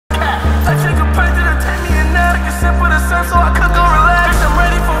I take a break to take me a nap. Take a sip of the sun so I could go relax. I'm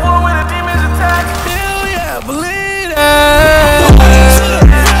ready for war when the demons attack. Hell yeah, believe it.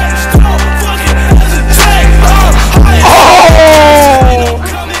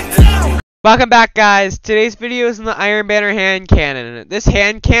 Welcome back, guys. Today's video is in the ironbanner Handcannon. This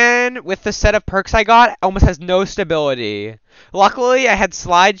Handcannon, with the set of perks I got, almost has no stability. Luckily, I had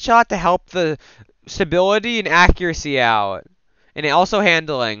slide shot to help the stability and accuracy out, and also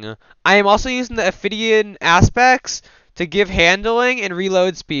handling. I am also using the Ophidian aspects to give handling and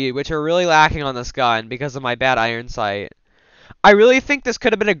reload speed, which are really lacking on this gun because of my bad iron sight. I really think this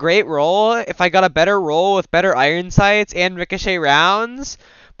could have been a great roll if I got a better roll with better iron sights and ricochet rounds.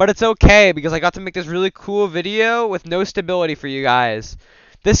 But it's okay because I got to make this really cool video with no stability for you guys.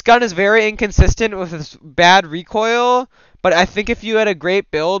 This gun is very inconsistent with its bad recoil, but I think if you had a great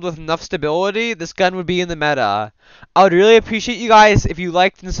build with enough stability, this gun would be in the meta. I would really appreciate you guys if you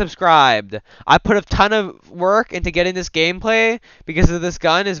liked and subscribed. I put a ton of work into getting this gameplay because of this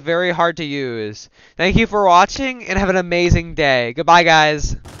gun is very hard to use. Thank you for watching and have an amazing day. Goodbye,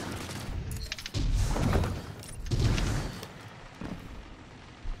 guys.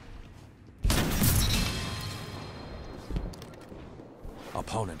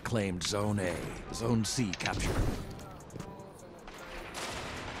 Opponent claimed Zone A. Zone C captured.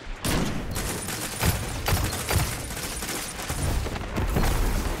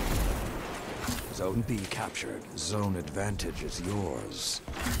 Zone B captured. Zone advantage is yours.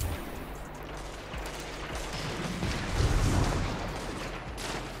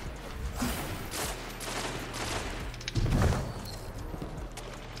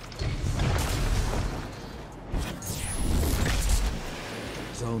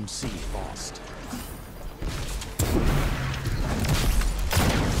 Zone C lost.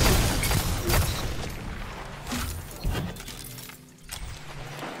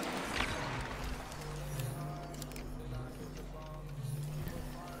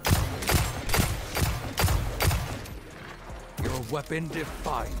 Your weapon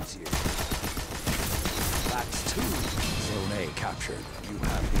defines you. That's two. Zone A captured. You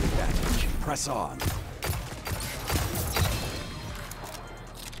have the advantage. Press on.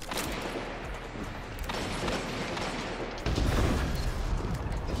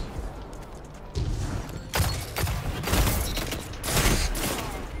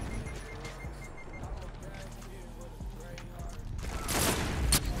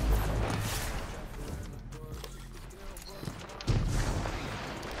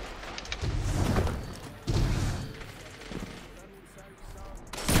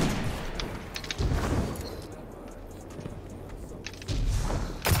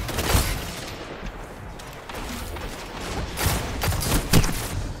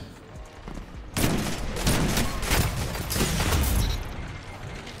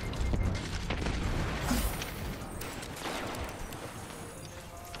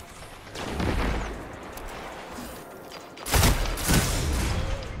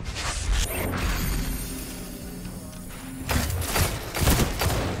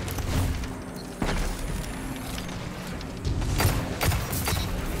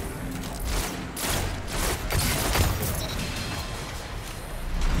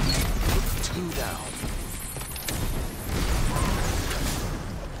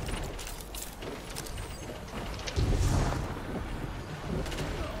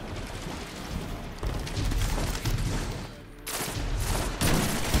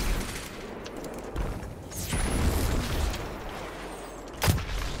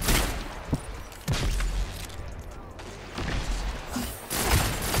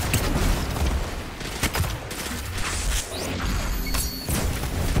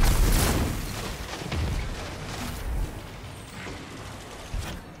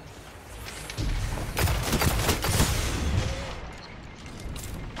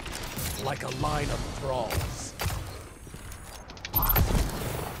 Like a line of thralls.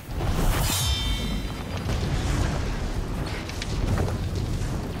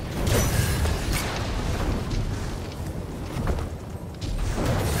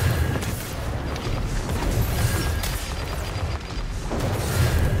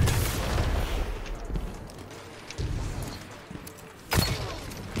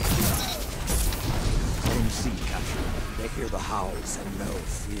 Zone C captured. They hear the howls and no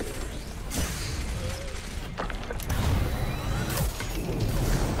fear.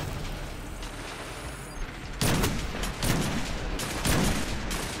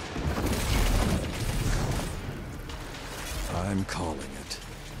 I'm calling it.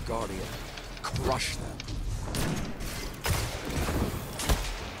 Guardian, crush them.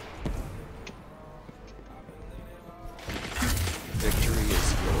 Victory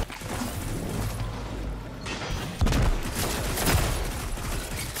is yours.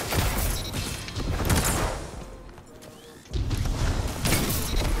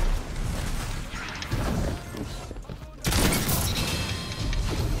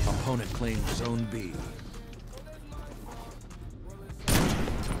 Opponent claims Zone B.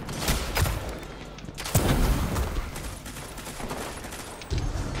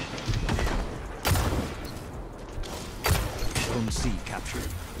 Zone C captured.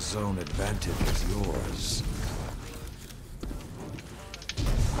 Zone advantage is yours.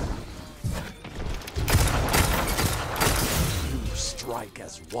 You strike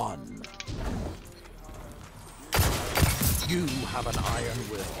as one. You have an iron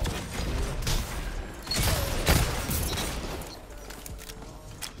will.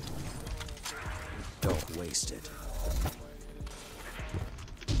 Don't waste it.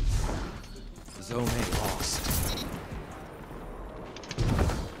 Zone A lost.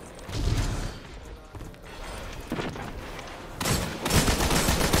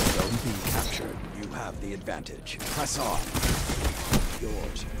 Zone B captured. You have the advantage. Press on.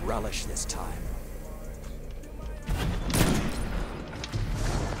 Yours. Relish this time.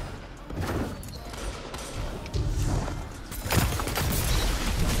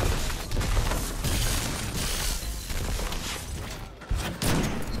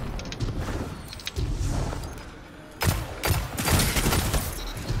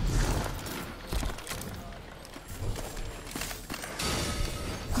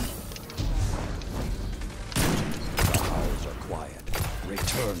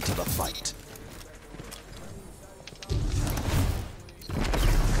 Return to the fight.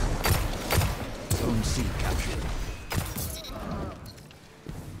 Zone C captured.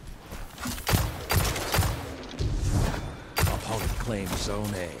 Opponent claims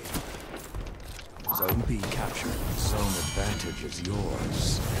Zone A. Zone B captured. Zone advantage is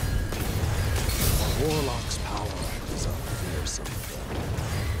yours. A warlock's power is a fearsome thing.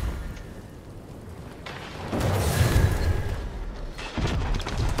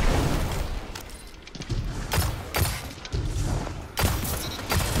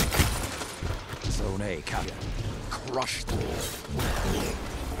 Zone A captured. Crush them.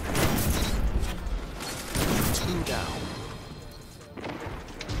 2 down.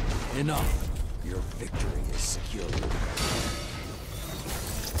 Enough. Your victory is secured.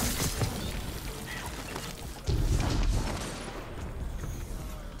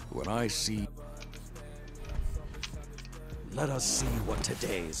 When I see... Let us see what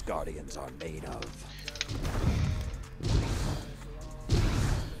today's Guardians are made of.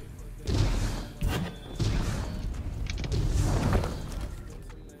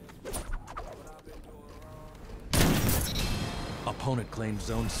 Opponent claims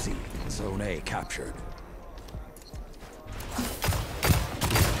Zone C. Zone A captured.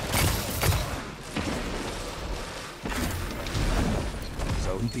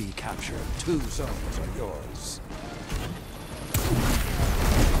 Zone B captured. 2 zones are yours.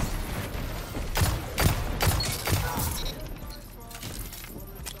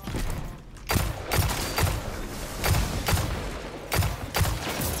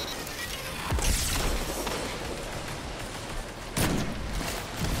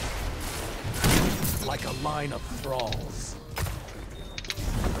 Like a line of thralls.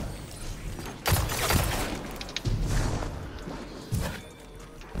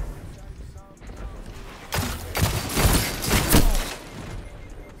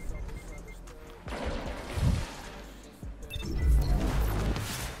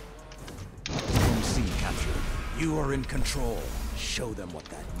 Zone C captured. You are in control. Show them what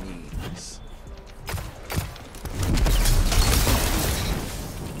that means.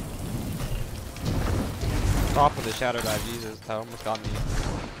 Top of the shadow dive, Jesus, that almost got me.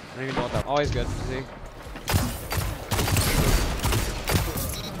 I don't even know what that. Always good. See?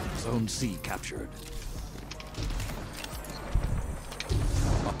 Zone C captured.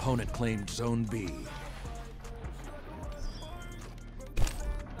 Opponent claimed Zone B.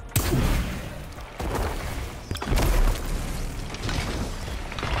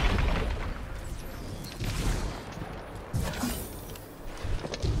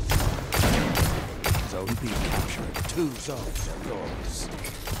 Zone B captured. 2 zones are yours.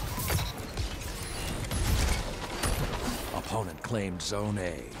 Opponent claimed Zone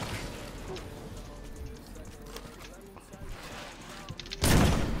A.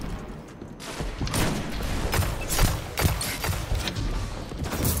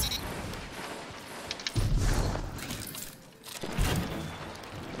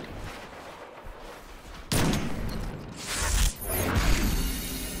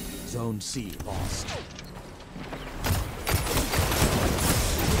 Zone C lost.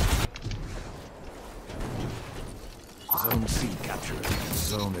 Zone C captured.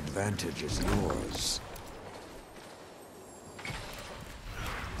 Zone advantage is yours.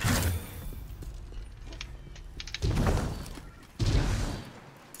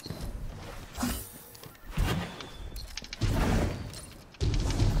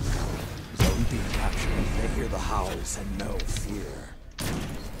 walls and no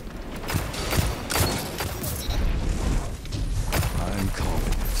fear.